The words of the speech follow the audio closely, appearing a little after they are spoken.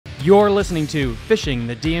You're listening to Fishing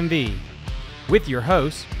the DMV with your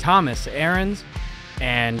hosts, Thomas Ahrens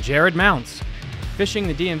and Jared Mounts. Fishing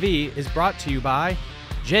the DMV is brought to you by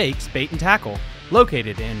Jake's Bait and Tackle,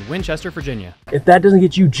 located in Winchester, Virginia. If that doesn't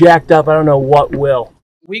get you jacked up, I don't know what will.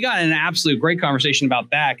 We got an absolute great conversation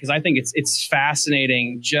about that because I think it's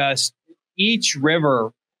fascinating. Just each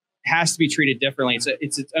river has to be treated differently.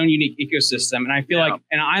 It's its own unique ecosystem. And I feel like,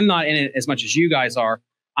 and I'm not in it as much as you guys are,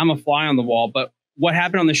 I'm a fly on the wall, but what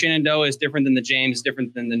happened on the Shenandoah is different than the James,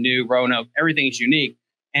 different than the new Roanoke. Everything is unique.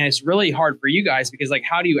 And it's really hard for you guys because, like,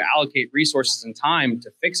 how do you allocate resources and time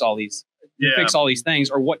to fix all these things,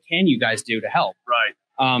 or what can you guys do to help?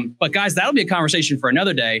 Right. But guys, that'll be a conversation for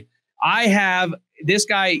another day. I have this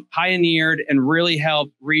guy pioneered and really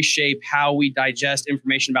helped reshape how we digest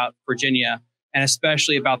information about Virginia and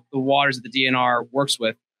especially about the waters that the DNR works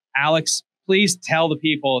with. Alex, please tell the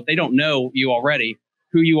people, if they don't know you already,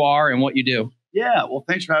 who you are and what you do. Yeah, well,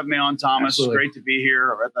 thanks for having me on, Thomas. Absolutely. Great to be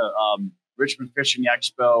here at the Richmond Fishing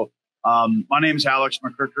Expo. My name is Alex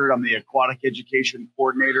McCrickard. I'm the Aquatic Education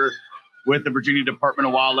Coordinator with the Virginia Department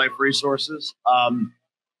of Wildlife Resources.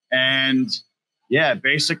 And yeah,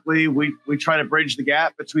 basically, we try to bridge the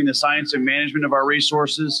gap between the science and management of our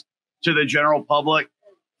resources to the general public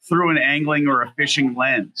through an angling or a fishing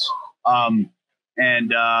lens.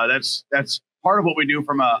 That's part of what we do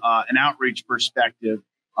from an outreach perspective.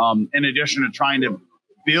 In addition to trying to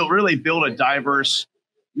build a diverse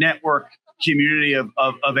network community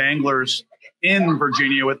of anglers in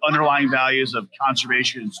Virginia with underlying values of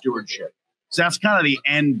conservation and stewardship. So that's kind of the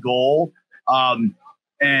end goal. We're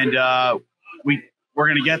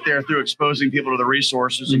going to get there through exposing people to the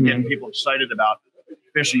resources and getting people excited about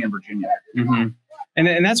fishing in Virginia. Mm-hmm.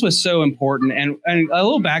 And that's what's so important. And a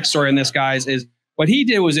little backstory on this, guys, is what he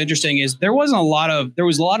did was interesting. Is there was a lot of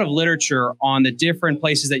literature on the different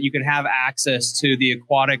places that you could have access to the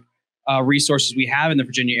aquatic resources we have in the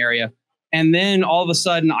Virginia area. And then all of a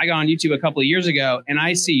sudden, I got on YouTube a couple of years ago, and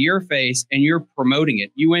I see your face, and you're promoting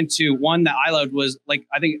it. You went to one that I loved was, like,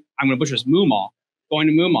 I think I'm going to butcher this, Moomaw, going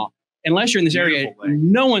to Moomaw. Unless you're in this area,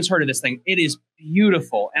 no one's heard of this thing. It is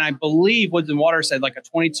beautiful. And I believe Woods and Water said like a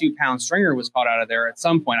 22-pound stringer was caught out of there at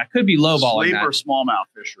some point. I could be lowballing that. Sleeper smallmouth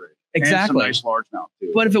fishery. Exactly. And some nice largemouth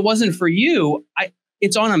too. But if it wasn't for you,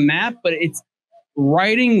 it's on a map, but it's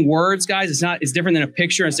writing words, guys. It's different than a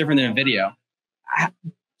picture. It's different than a video.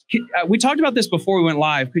 We talked about this before we went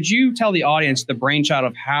live. Could you tell the audience the brainchild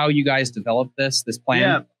of how you guys developed this plan?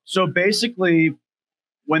 Yeah. So basically,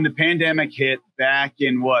 when the pandemic hit back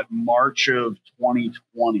in March of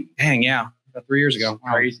 2020. Dang, yeah. About 3 years ago.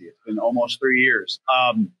 Wow. Crazy. It's been almost 3 years.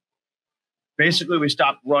 Basically, we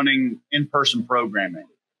stopped running in-person programming.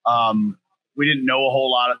 We didn't know a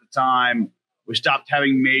whole lot at the time. We stopped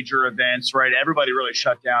having major events, right? Everybody really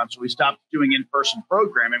shut down. So we stopped doing in-person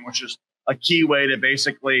programming, which is a key way to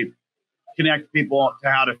basically connect people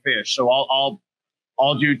to how to fish. So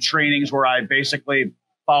I'll do trainings where I basically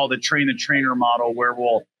follow the train-the-trainer model, where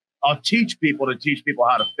I'll teach people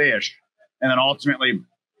how to fish. And then ultimately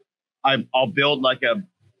I'll build like a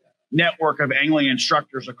network of angling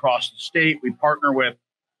instructors across the state. We partner with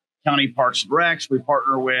County Parks and Recs. We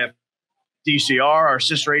partner with DCR, our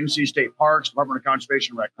sister agency, State Parks, Department of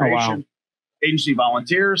Conservation and Recreation, agency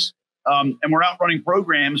volunteers. And we're out running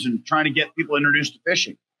programs and trying to get people introduced to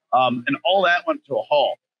fishing. And all that went to a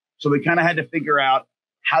halt. So we kind of had to figure out,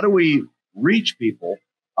 how do we reach people,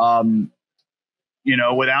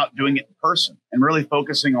 without doing it in person, and really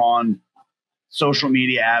focusing on social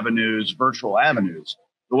media avenues, virtual avenues.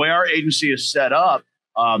 The way our agency is set up,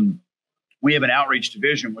 we have an outreach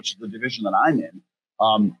division, which is the division that I'm in.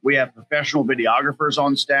 We have professional videographers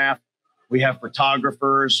on staff. We have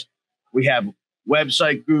photographers. We have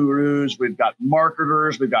website gurus. We've got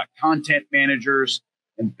marketers. We've got content managers.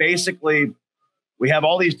 And basically, we have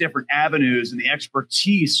all these different avenues and the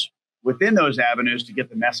expertise within those avenues to get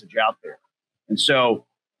the message out there. And so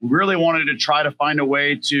we really wanted to try to find a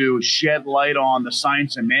way to shed light on the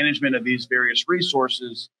science and management of these various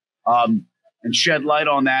resources, and shed light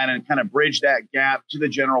on that and kind of bridge that gap to the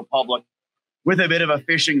general public with a bit of a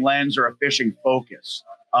fishing lens or a fishing focus.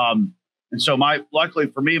 And so luckily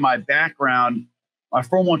for me, my background, my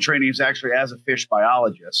formal training is actually as a fish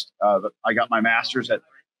biologist. I got my master's at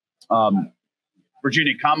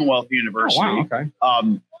Virginia Commonwealth University. Oh, wow,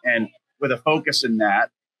 okay. And with a focus in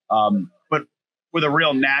that, but with a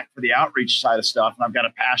real knack for the outreach side of stuff. And I've got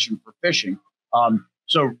a passion for fishing.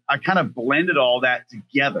 So I kind of blended all that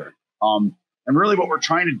together. And really what we're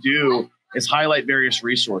trying to do is highlight various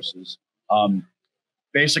resources.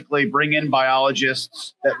 Basically bring in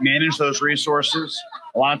biologists that manage those resources.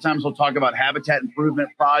 A lot of times we'll talk about habitat improvement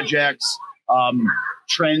projects,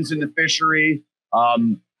 trends in the fishery,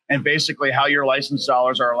 and basically how your license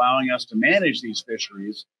dollars are allowing us to manage these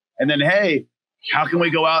fisheries. And then, hey, how can we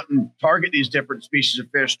go out and target these different species of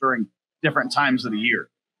fish during different times of the year?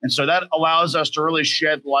 And so that allows us to really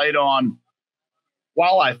shed light on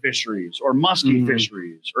walleye fisheries or muskie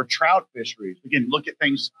fisheries or trout fisheries. We can look at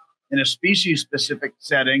things in a species specific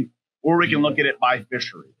setting, or we can look at it by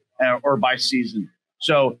fishery or by season.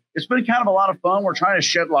 So it's been kind of a lot of fun. We're trying to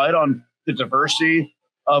shed light on the diversity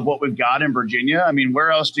of what we've got in Virginia. I mean,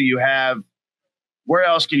 where else can you live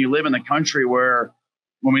in the country where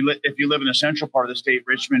if you live in the central part of the state,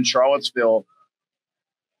 Richmond, Charlottesville,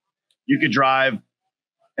 you could drive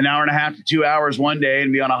an hour and a half to 2 hours one day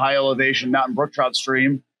and be on a high elevation mountain brook trout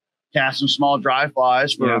stream, casting small dry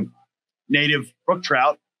flies for native brook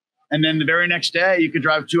trout. And then the very next day you could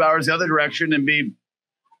drive 2 hours the other direction and be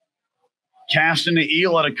casting an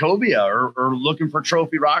eel at a cobia or looking for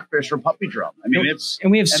trophy rockfish or puppy drum. I mean,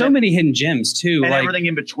 we have so many hidden gems too, and everything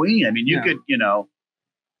in between. I mean, you could,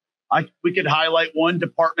 we could highlight one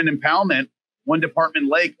department impoundment, one department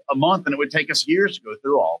lake a month, and it would take us years to go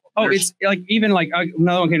through all of them. It's like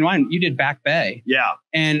another one came to mind. You did Back Bay,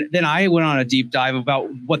 and then I went on a deep dive about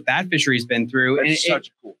what that fishery's been through. That's such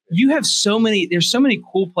a cool. You have there's so many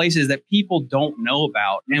cool places that people don't know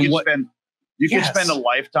about, You could spend a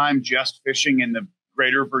lifetime just fishing in the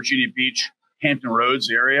greater Virginia Beach, Hampton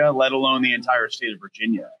Roads area, let alone the entire state of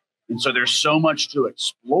Virginia. And so there's so much to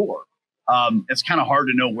explore. It's kind of hard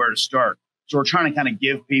to know where to start. So we're trying to kind of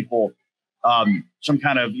give people some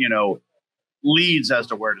kind of, leads as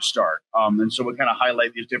to where to start. And so we kind of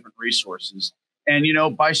highlight these different resources and,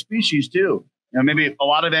 by species too. Maybe a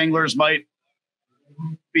lot of anglers might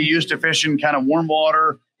be used to fishing kind of warm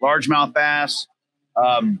water, largemouth bass,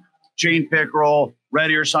 chain pickerel, red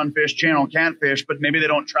ear sunfish, channel catfish, but maybe they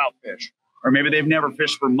don't trout fish, or maybe they've never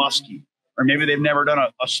fished for muskie, or maybe they've never done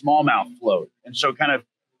a smallmouth float. And so kind of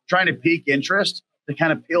trying to pique interest to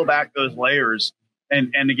kind of peel back those layers.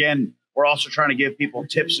 And again, we're also trying to give people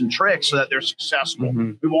tips and tricks so that they're successful.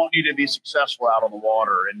 We want you to be successful out on the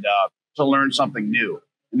water and to learn something new.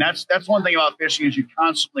 And that's one thing about fishing is you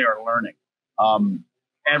constantly are learning.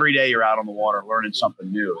 Every day you're out on the water learning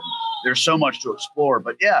something new. And there's so much to explore.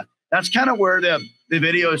 But yeah, that's kind of where the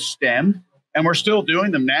videos stemmed, and we're still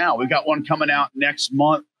doing them now. We've got one coming out next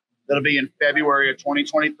month that'll be in February of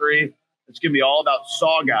 2023. It's going to be all about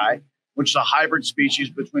sawguy, which is a hybrid species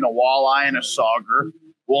between a walleye and a sauger.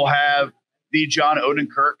 We'll have the John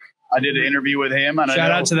Odenkirk. I did an interview with him. And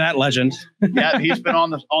Shout out to that legend. Yeah, he's been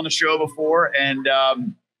on the show before, and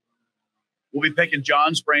we'll be picking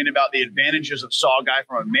John's brain about the advantages of sawguy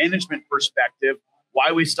from a management perspective,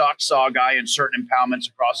 why we stock sawguy in certain impoundments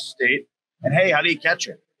across the state, and hey, how do you catch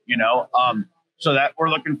it? So that we're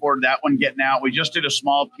looking forward to that one getting out. We just did a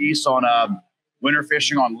small piece on winter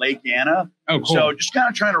fishing on Lake Anna. Oh, cool. So just kind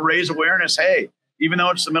of trying to raise awareness. Hey, even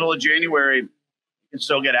though it's the middle of January, you can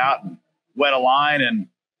still get out and wet a line and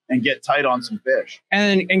get tight on some fish.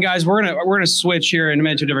 And guys, we're gonna switch here in a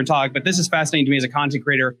minute to a different topic, but this is fascinating to me as a content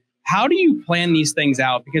creator. How do you plan these things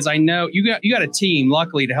out? Because I know you got a team,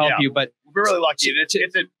 luckily, to help you, but we're really lucky.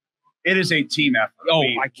 It is a team effort. Oh,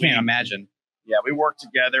 I can't imagine. Yeah, we work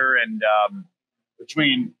together and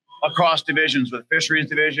between across divisions, with fisheries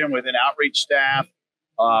division, with an outreach staff,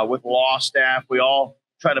 with law staff, we all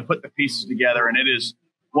try to put the pieces together, and it is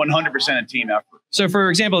 100% a team effort. So, for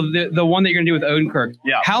example, the one that you're going to do with Odenkirk,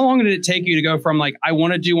 how long did it take you to go from like, I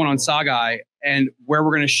want to do one on sawguy and where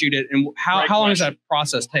we're going to shoot it, and how long does that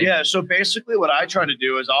process take? Yeah, so basically what I try to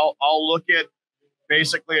do is I'll look at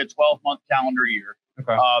basically a 12-month calendar year.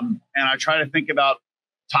 Okay. And I try to think about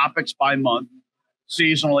topics by month,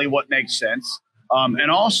 seasonally, what makes sense.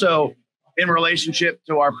 And also in relationship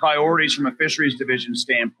to our priorities from a fisheries division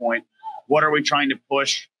standpoint, what are we trying to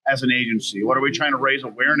push as an agency? What are we trying to raise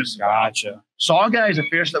awareness about? Gotcha. Sawguy is a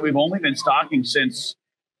fish that we've only been stocking since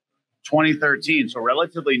 2013, so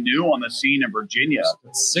relatively new on the scene in Virginia.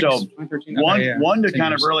 One to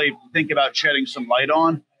kind of really think about shedding some light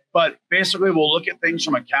on. But basically, we'll look at things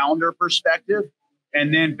from a calendar perspective,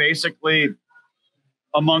 and then basically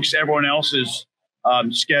amongst everyone else's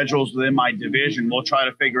schedules within my division, we'll try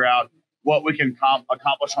to figure out what we can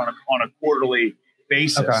accomplish on a quarterly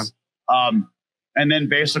basis. Okay. And then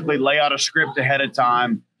basically lay out a script ahead of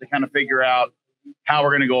time to kind of figure out how we're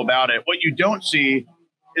going to go about it. What you don't see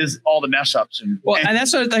is all the mess ups. And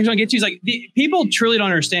that's what I'm going to get to is like people truly don't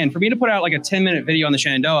understand. For me to put out like a 10-minute video on the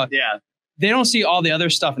Shenandoah, they don't see all the other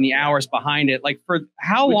stuff and the hours behind it. Like for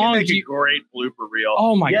how long do you great blooper reel?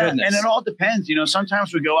 Oh my goodness. And it all depends.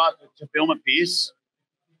 Sometimes we go out to film a piece,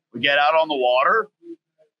 we get out on the water,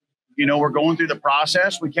 we're going through the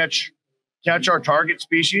process, we catch catch our target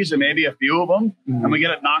species and maybe a few of them, and we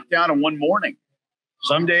get it knocked down in one morning.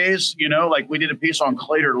 Some days, you know, like we did a piece on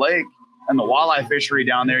Clater Lake and the walleye fishery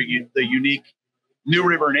down there, the unique New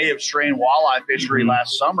River native strain walleye fishery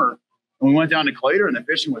last summer. And we went down to Clater and the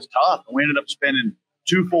fishing was tough. And we ended up spending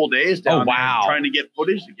 2 full days down there trying to get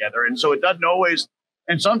footage together. And so it doesn't always,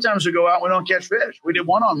 and sometimes we go out and we don't catch fish. We did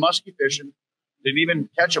one on muskie fishing. Didn't even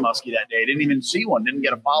catch a muskie that day. Didn't even see one. Didn't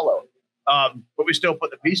get a follow. But we still put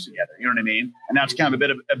the piece together. You know what I mean? And that's kind of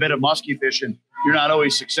a bit of muskie fishing. You're not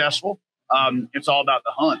always successful. It's all about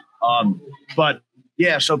the hunt. But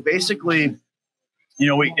yeah, so basically, you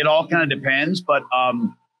know, it all kind of depends, but,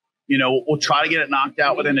 you know, we'll try to get it knocked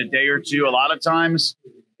out within a day or two. A lot of times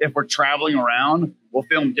if we're traveling around, we'll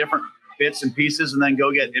film different bits and pieces and then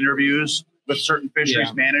go get interviews with certain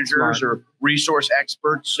fisheries managers or resource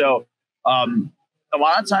experts. So, a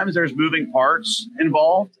lot of times there's moving parts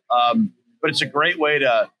involved, but it's a great way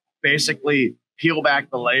to basically peel back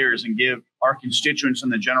the layers and give our constituents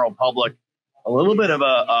and the general public a little bit of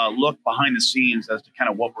a look behind the scenes as to kind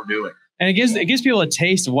of what we're doing. And it gives people a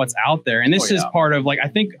taste of what's out there. And this is part of, like,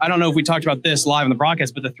 I don't know if we talked about this live on the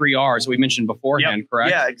broadcast, but the 3 R's that we mentioned beforehand,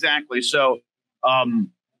 correct? Yeah, exactly. So,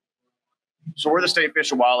 so we're the State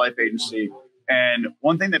Fish and Wildlife Agency. And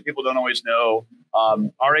one thing that people don't always know,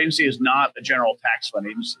 our agency is not a general tax fund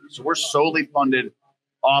agency. So we're solely funded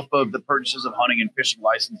off of the purchases of hunting and fishing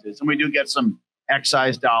licenses. And we do get some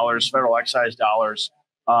excise dollars, federal excise dollars,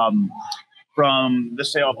 from the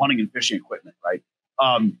sale of hunting and fishing equipment, right?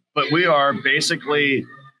 But we are basically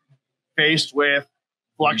faced with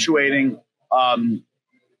fluctuating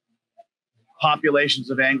populations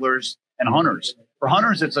of anglers and hunters. For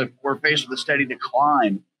hunters, we're faced with a steady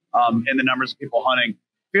decline in the numbers of people hunting.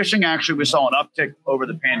 Fishing, actually, we saw an uptick over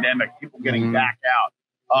the pandemic, people getting back out.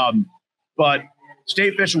 But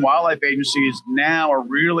state fish and wildlife agencies now are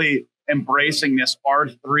really embracing this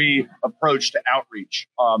R3 approach to outreach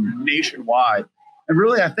nationwide. And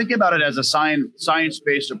really, I think about it as a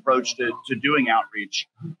science-based approach to doing outreach.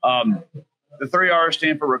 The 3 R's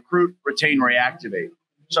stand for recruit, retain, reactivate.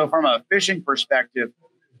 So from a fishing perspective,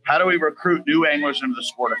 how do we recruit new anglers into the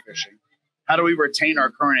sport of fishing? How do we retain our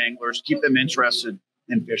current anglers, keep them interested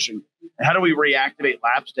in fishing? And how do we reactivate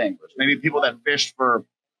lapsed anglers? Maybe people that fished for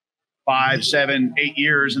 5, 7, 8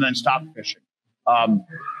 years and then stopped fishing.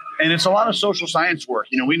 And it's a lot of social science work.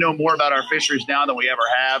 You know, we know more about our fisheries now than we ever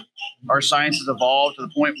have. Our science has evolved to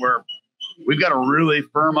the point where we've got a really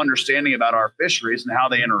firm understanding about our fisheries and how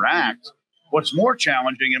they interact. What's more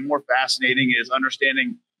challenging and more fascinating is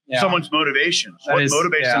understanding someone's motivations. What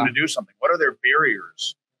motivates them to do something? What are their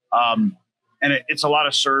barriers? And it's a lot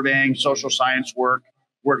of surveying, social science work.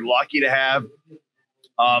 We're lucky to have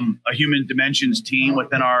a human dimensions team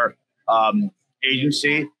within our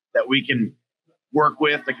agency that we can work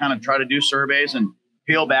with to kind of try to do surveys and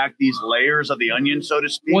peel back these layers of the onion, so to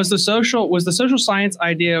speak. Was the social science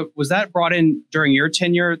idea, was that brought in during your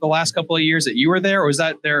tenure the last couple of years that you were there, or was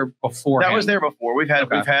that there before? That was there before. We've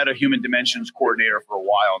had a human dimensions coordinator for a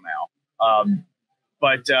while now.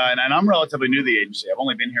 And I'm relatively new to the agency. I've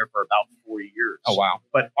only been here for about 4 years. Oh, wow.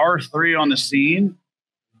 But R3 on the scene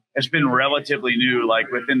has been relatively new,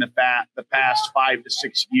 like within the past 5 to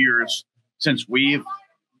 6 years since we've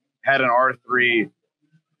had an R3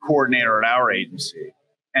 coordinator at our agency.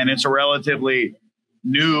 And it's a relatively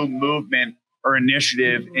new movement or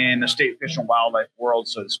initiative in the state fish and wildlife world,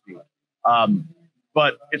 so to speak.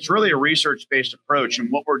 But it's really a research-based approach.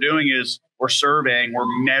 And what we're doing is we're surveying, we're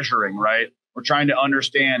measuring, right? We're trying to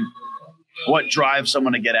understand what drives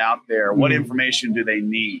someone to get out there. What information do they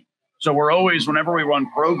need? So we're always, whenever we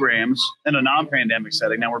run programs in a non-pandemic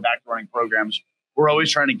setting, now we're back to running programs, we're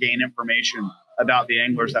always trying to gain information about the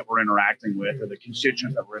anglers that we're interacting with or the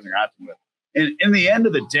constituents that we're interacting with. And in the end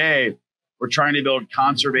of the day, we're trying to build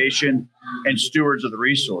conservation and stewards of the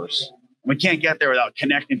resource. We can't get there without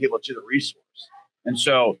connecting people to the resource. And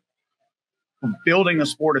so building the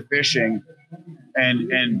sport of fishing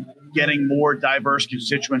and getting more diverse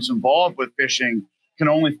constituents involved with fishing can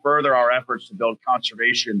only further our efforts to build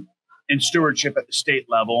conservation and stewardship at the state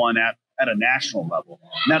level and at a national level.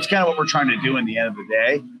 And that's kind of what we're trying to do in the end of the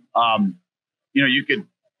day. You know, you could,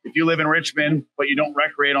 if you live in Richmond, but you don't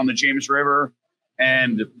recreate on the James River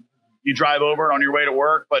and you drive over it on your way to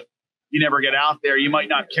work, but you never get out there, you might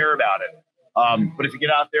not care about it. But if you get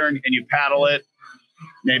out there and you paddle it,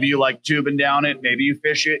 maybe you like tubing down it, maybe you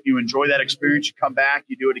fish it, you enjoy that experience, you come back,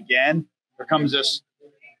 you do it again. There comes this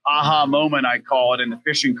aha moment, I call it, in the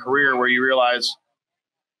fishing career where you realize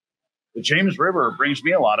the James River brings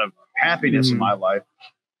me a lot of happiness in my life.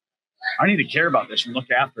 I need to care about this and look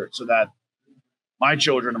after it so that my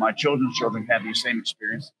children and my children's children have these same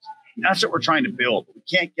experiences. that's what we're trying to build. We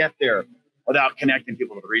can't get there without connecting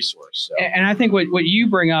people to the resource. So. And I think what you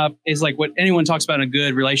bring up is like what anyone talks about in a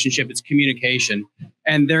good relationship, it's communication.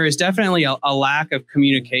 And there is definitely a lack of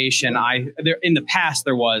communication. In the past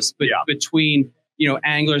there was, but between,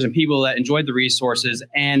 anglers and people that enjoyed the resources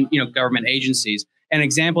and, government agencies. An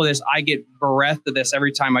example of this, I get bereft of this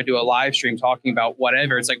every time I do a live stream talking about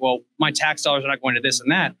whatever. It's like, well, my tax dollars are not going to this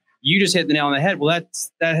and that. You just hit the nail on the head. Well,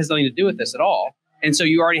 that has nothing to do with this at all. And so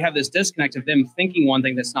you already have this disconnect of them thinking one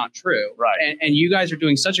thing that's not true. Right. And you guys are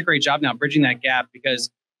doing such a great job now bridging that gap,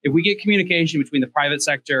 because if we get communication between the private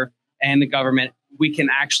sector and the government, we can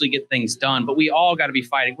actually get things done. But we all got to be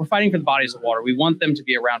fighting. We're fighting for the bodies of water. We want them to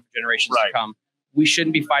be around for generations to come. We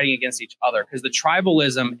shouldn't be fighting against each other, because the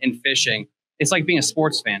tribalism in fishing, it's like being a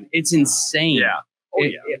sports fan. It's insane. Yeah.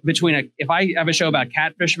 If I have a show about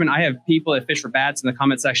cat fishermen, I have people that fish for bats in the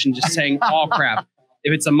comment section just saying all crap.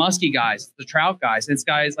 If it's a muskie guys, it's the trout guys, it's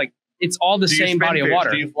guys like, it's all the same body of water.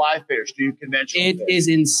 Do you fly fish? Do you conventional fish? It is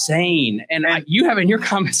insane. And you have in your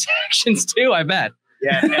comment sections too, I bet.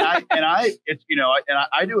 Yeah. And I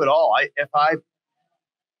do it all.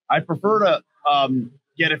 I prefer to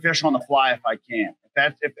get a fish on the fly if I can.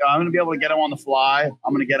 If I'm going to be able to get them on the fly,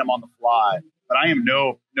 I'm going to get them on the fly. But I am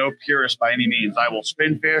no purist by any means. I will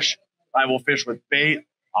spin fish. I will fish with bait.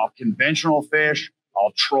 I'll conventional fish.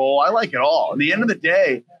 I'll troll. I like it all. At the end of the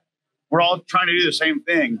day, we're all trying to do the same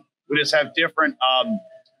thing. We just have different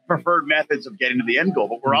preferred methods of getting to the end goal.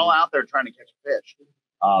 But we're all out there trying to catch a fish.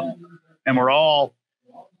 And we're all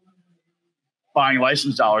buying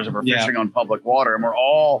license dollars if we're fishing on public water. And we're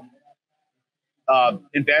all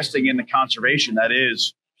investing in the conservation that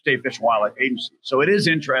is State Fish and Wildlife Agency. So it is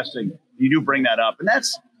interesting. You do bring that up. And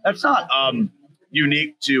that's not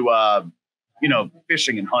unique to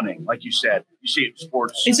fishing and hunting. Like you said, you see it in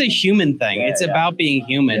sports. It's a human thing. It's about being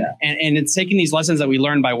human. And it's taking these lessons that we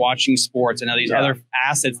learned by watching sports and now these other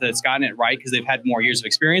assets that's gotten it right because they've had more years of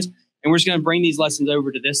experience. And we're just going to bring these lessons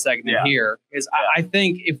over to this segment here. Because I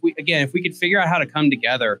think if we could figure out how to come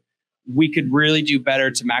together, we could really do better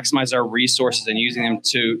to maximize our resources and using them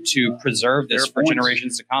to preserve this for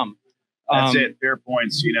generations to come. That's it. Fair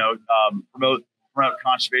points. Promote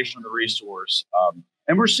conservation of the resource.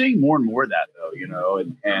 And we're seeing more and more of that, though,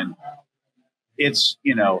 and it's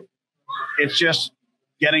just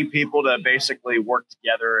getting people to basically work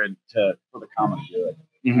together and for the common good.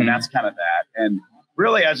 Mm-hmm. And that's kind of that. And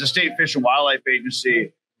really, as a State Fish and Wildlife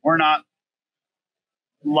Agency, we're not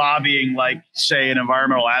lobbying like, say, an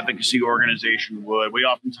environmental advocacy organization would. We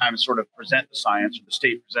oftentimes sort of present the science, or the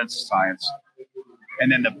state presents the science,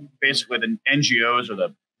 and then basically the NGOs or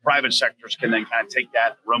the private sectors can then kind of take that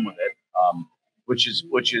and run with it, which is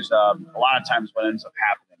a lot of times what ends up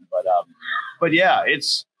happening. But yeah,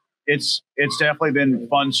 it's definitely been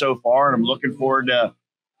fun so far, and I'm looking forward to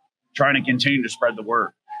trying to continue to spread the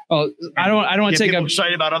word. Well, I don't want to take people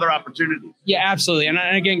excited about other opportunities. Yeah, absolutely. And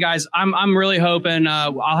again, guys, I'm really hoping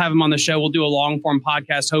I'll have him on the show. We'll do a long form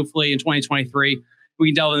podcast, hopefully in 2023. We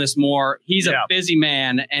can delve into this more. He's a busy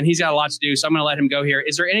man and he's got a lot to do. So I'm going to let him go here.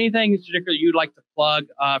 Is there anything in particular you'd like to plug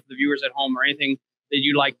for the viewers at home, or anything that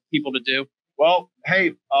you'd like people to do? Well,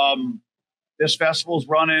 hey, this festival's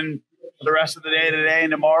running for the rest of the day today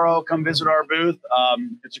and tomorrow. Come visit our booth.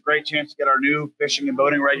 It's a great chance to get our new fishing and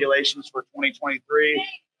boating regulations for 2023.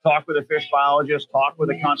 Talk with a fish biologist, talk with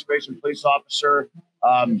a conservation police officer,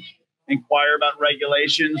 inquire about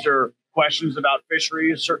regulations or questions about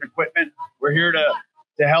fisheries, certain equipment. We're here to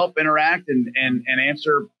help interact and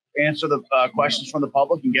answer the questions from the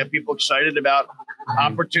public and get people excited about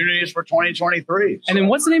opportunities for 2023. So. And then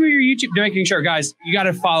what's the name of your YouTube? Making sure, guys, you got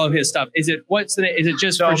to follow his stuff. Is it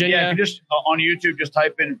just Virginia? Yeah, you just on YouTube, just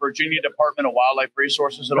type in Virginia Department of Wildlife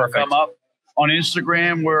Resources. It'll come up. On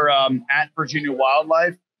Instagram, we're at Virginia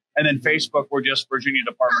Wildlife. And then Facebook, we're just Virginia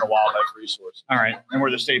Department of Wildlife Resources. All right. And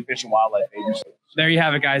we're the State Fish and Wildlife Agency. There you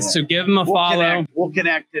have it, guys. So give them a follow. We'll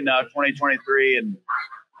connect in 2023 and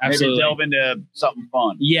maybe delve into something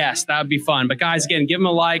fun. Yes, that would be fun. But guys, again, give them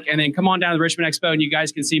a like and then come on down to the Richmond Expo and you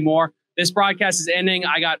guys can see more. This broadcast is ending.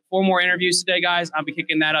 I got 4 more interviews today, guys. I'll be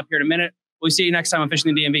kicking that up here in a minute. We'll see you next time on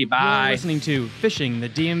Fishing the DMV. Bye. You're listening to Fishing the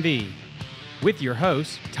DMV with your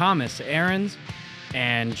hosts, Thomas Ahrens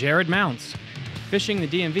and Jared Mounts. Fishing the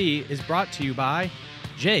DMV is brought to you by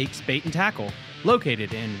Jake's Bait and Tackle,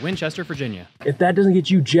 located in Winchester, Virginia. If that doesn't get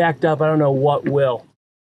you jacked up, I don't know what will.